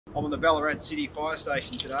I'm on the Ballarat City Fire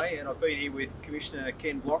Station today, and I've been here with Commissioner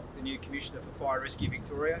Ken Block, the new Commissioner for Fire Rescue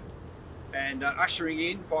Victoria, and ushering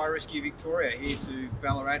in Fire Rescue Victoria here to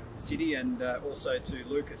Ballarat City and also to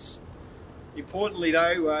Lucas. Importantly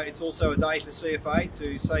though, it's also a day for CFA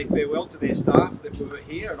to say farewell to their staff that were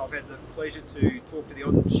here, and I've had the pleasure to talk to the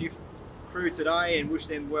on-shift crew today and wish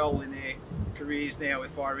them well in their careers now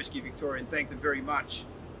with Fire Rescue Victoria and thank them very much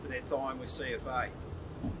for their time with CFA.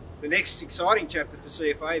 The next exciting chapter for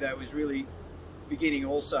CFA though is really beginning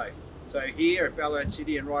also. So here at Ballarat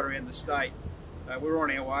City and right around the state, we're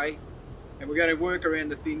on our way and we're going to work around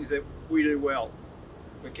the things that we do well.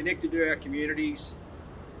 We're connected to our communities,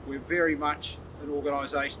 we're very much an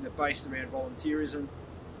organisation that's based around volunteerism,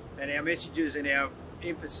 and our messages and our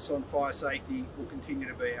emphasis on fire safety will continue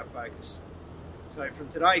to be our focus. So from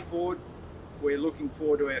today forward, we're looking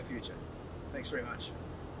forward to our future. Thanks very much.